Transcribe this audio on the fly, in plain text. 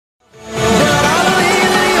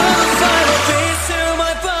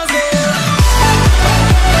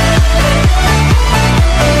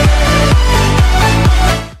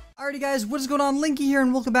what is going on? Linky here,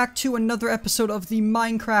 and welcome back to another episode of the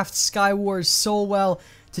Minecraft Skywars Soulwell.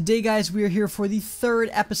 Today, guys, we are here for the third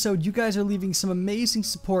episode. You guys are leaving some amazing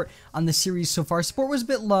support on the series so far. Support was a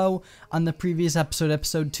bit low on the previous episode,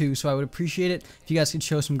 episode 2, so I would appreciate it if you guys could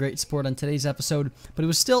show some great support on today's episode. But it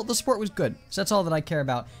was still, the support was good, so that's all that I care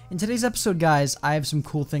about. In today's episode, guys, I have some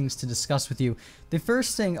cool things to discuss with you. The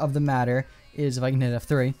first thing of the matter is, if I can hit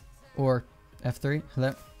F3, or F3,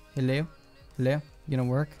 hello, hello, hello, you gonna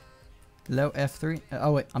work? Hello, F3.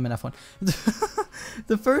 Oh wait, I'm in F1.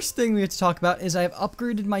 The first thing we have to talk about is I have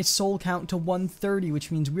upgraded my soul count to 130,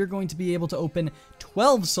 which means we're going to be able to open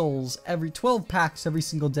 12 souls, 12 packs every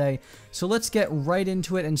single day. So let's get right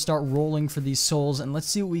into it and start rolling for these souls, and let's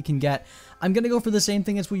see what we can get. I'm going to go for the same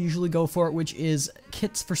thing as we usually go for, which is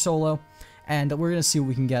kits for solo, and we're going to see what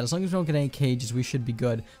we can get. As long as we don't get any cages, we should be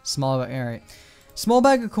good. Alright. Small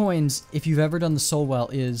bag of coins, if you've ever done the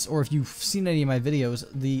Soulwell, is, or if you've seen any of my videos,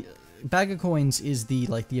 the bag of coins is the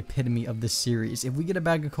epitome of this series. If we get a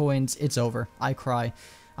bag of coins, it's over. I cry.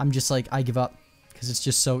 I'm just like, I give up because it's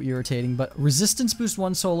just so irritating. But resistance boost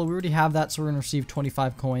 1 solo, we already have that, so we're gonna receive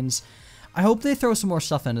 25 coins. I hope they throw some more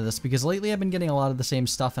stuff into this because lately I've been getting a lot of the same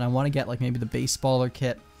stuff, and I want to get like maybe the baseballer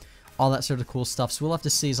kit, all that sort of cool stuff. So we'll have to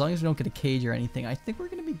see. As long as we don't get a cage or anything, I think we're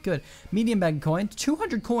gonna be good. Medium bag of coins,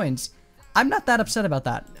 200 coins. I'm not that upset about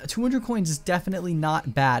that. 200 coins is definitely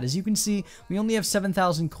not bad. As you can see, we only have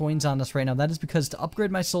 7,000 coins on us right now. That is because to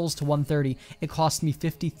upgrade my souls to 130, it cost me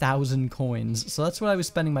 50,000 coins. So that's what I was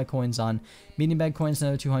spending my coins on. Medium bag coins,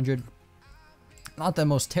 another 200. Not the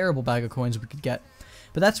most terrible bag of coins we could get.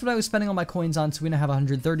 But that's what I was spending all my coins on, so we're going to have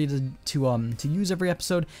 130 to use every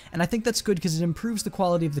episode. And I think that's good because it improves the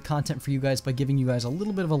quality of the content for you guys by giving you guys a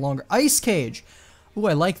little bit of a longer ice cage. Ooh,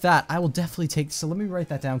 I like that. I will definitely take... So let me write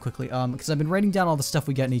that down quickly, because I've been writing down all the stuff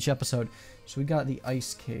we get in each episode. So we got the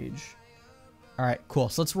ice cage. Alright, cool.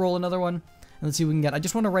 So let's roll another one, and let's see what we can get. I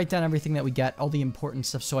just want to write down everything that we get, all the important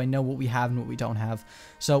stuff, so I know what we have and what we don't have.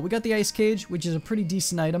 So we got the ice cage, which is a pretty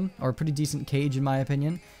decent item, or a pretty decent cage in my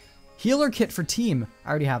opinion. Healer kit for team. I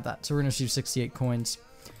already have that, so we're going to receive 68 coins.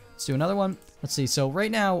 Let's do another one. Let's see. So right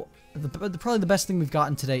now, probably the best thing we've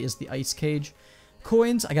gotten today is the ice cage.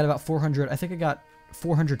 Coins, I got about 400. I think I got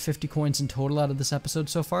 450 coins in total out of this episode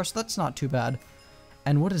so far, so that's not too bad.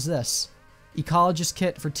 And what is this? Ecologist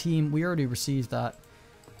kit for team. We already received that.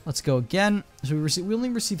 Let's go again. So we only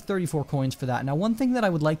received 34 coins for that. Now, one thing that I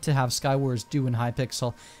would like to have Skywars do in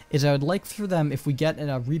Hypixel is I would like for them, if we get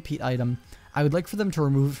a repeat item, I would like for them to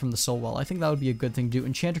remove it from the Soulwell. I think that would be a good thing to do.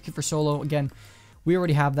 Enchanter kit for solo. Again, we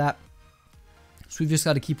already have that. So we've just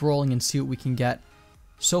got to keep rolling and see what we can get.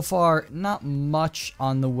 So far, not much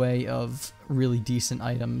on the way of really decent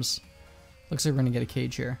items. Looks like we're going to get a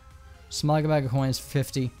cage here. Small bag of coins,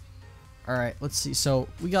 50. Alright, let's see. So,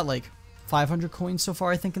 we got like 500 coins so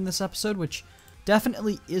far, I think, in this episode, which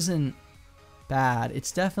definitely isn't bad.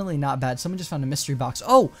 It's definitely not bad. Someone just found a mystery box.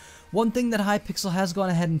 Oh! One thing that Hypixel has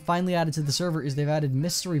gone ahead and finally added to the server is they've added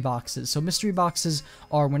mystery boxes. So mystery boxes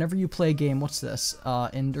are whenever you play a game, what's this?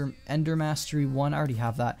 Ender Mastery 1, I already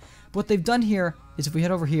have that. But what they've done here is if we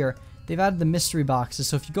head over here, they've added the mystery boxes.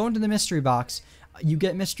 So if you go into the mystery box, you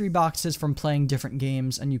get mystery boxes from playing different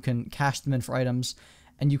games, and you can cash them in for items.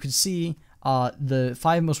 And you can see the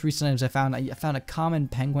 5 most recent items I found. I found a common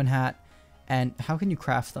penguin hat, and how can you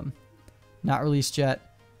craft them? Not released yet.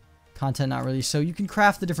 Content not released. So you can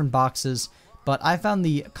craft the different boxes, but I found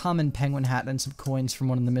the common penguin hat and some coins from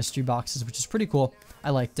one of the mystery boxes, which is pretty cool. I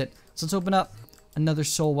liked it. So let's open up another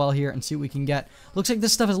Soulwell here and see what we can get. Looks like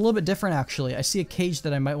this stuff is a little bit different, actually. I see a cage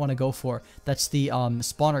that I might want to go for. That's the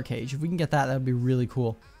spawner cage. If we can get that, that would be really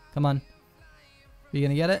cool. Come on. Are you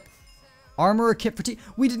gonna get it? Armorer kit for team.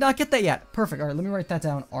 We did not get that yet. Perfect. All right, let me write that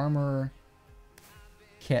down. Armorer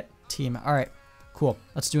kit team. All right. Cool.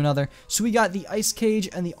 Let's do another. So we got the ice cage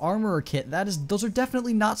and the armorer kit. Those are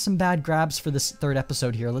definitely not some bad grabs for this third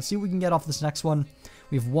episode here. Let's see what we can get off this next one.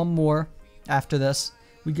 We have one more after this.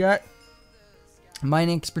 We got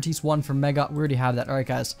mining expertise 1 from Mega. We already have that. All right,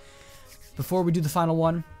 guys. Before we do the final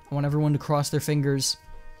one, I want everyone to cross their fingers.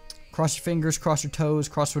 Cross your fingers, cross your toes,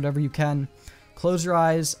 cross whatever you can. Close your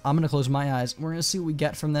eyes. I'm going to close my eyes. We're going to see what we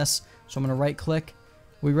get from this. So I'm going to right click.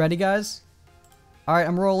 We ready, guys? Alright,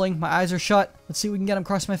 I'm rolling. My eyes are shut. Let's see what we can get. I'm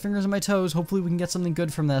crossing my fingers and my toes. Hopefully we can get something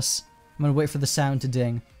good from this. I'm going to wait for the sound to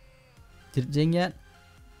ding. Did it ding yet?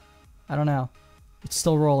 I don't know. It's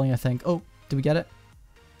still rolling, I think. Oh, did we get it?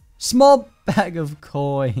 Small bag of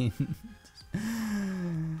coins.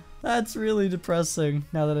 That's really depressing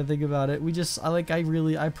now that I think about it. I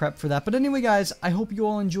prepped for that. But anyway, guys, I hope you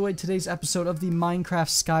all enjoyed today's episode of the Minecraft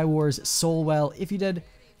Skywars Soulwell. If you did,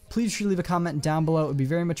 please leave a comment down below. It would be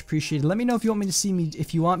very much appreciated. Let me know if you want to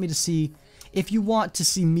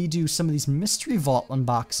see me do some of these mystery vault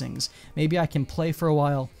unboxings. Maybe I can play for a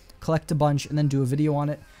while, collect a bunch, and then do a video on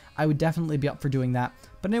it. I would definitely be up for doing that.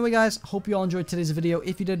 But anyway, guys, hope you all enjoyed today's video.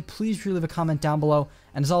 If you did, please leave a comment down below.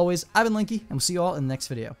 And as always, I've been Linky, and we'll see you all in the next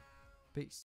video. Peace.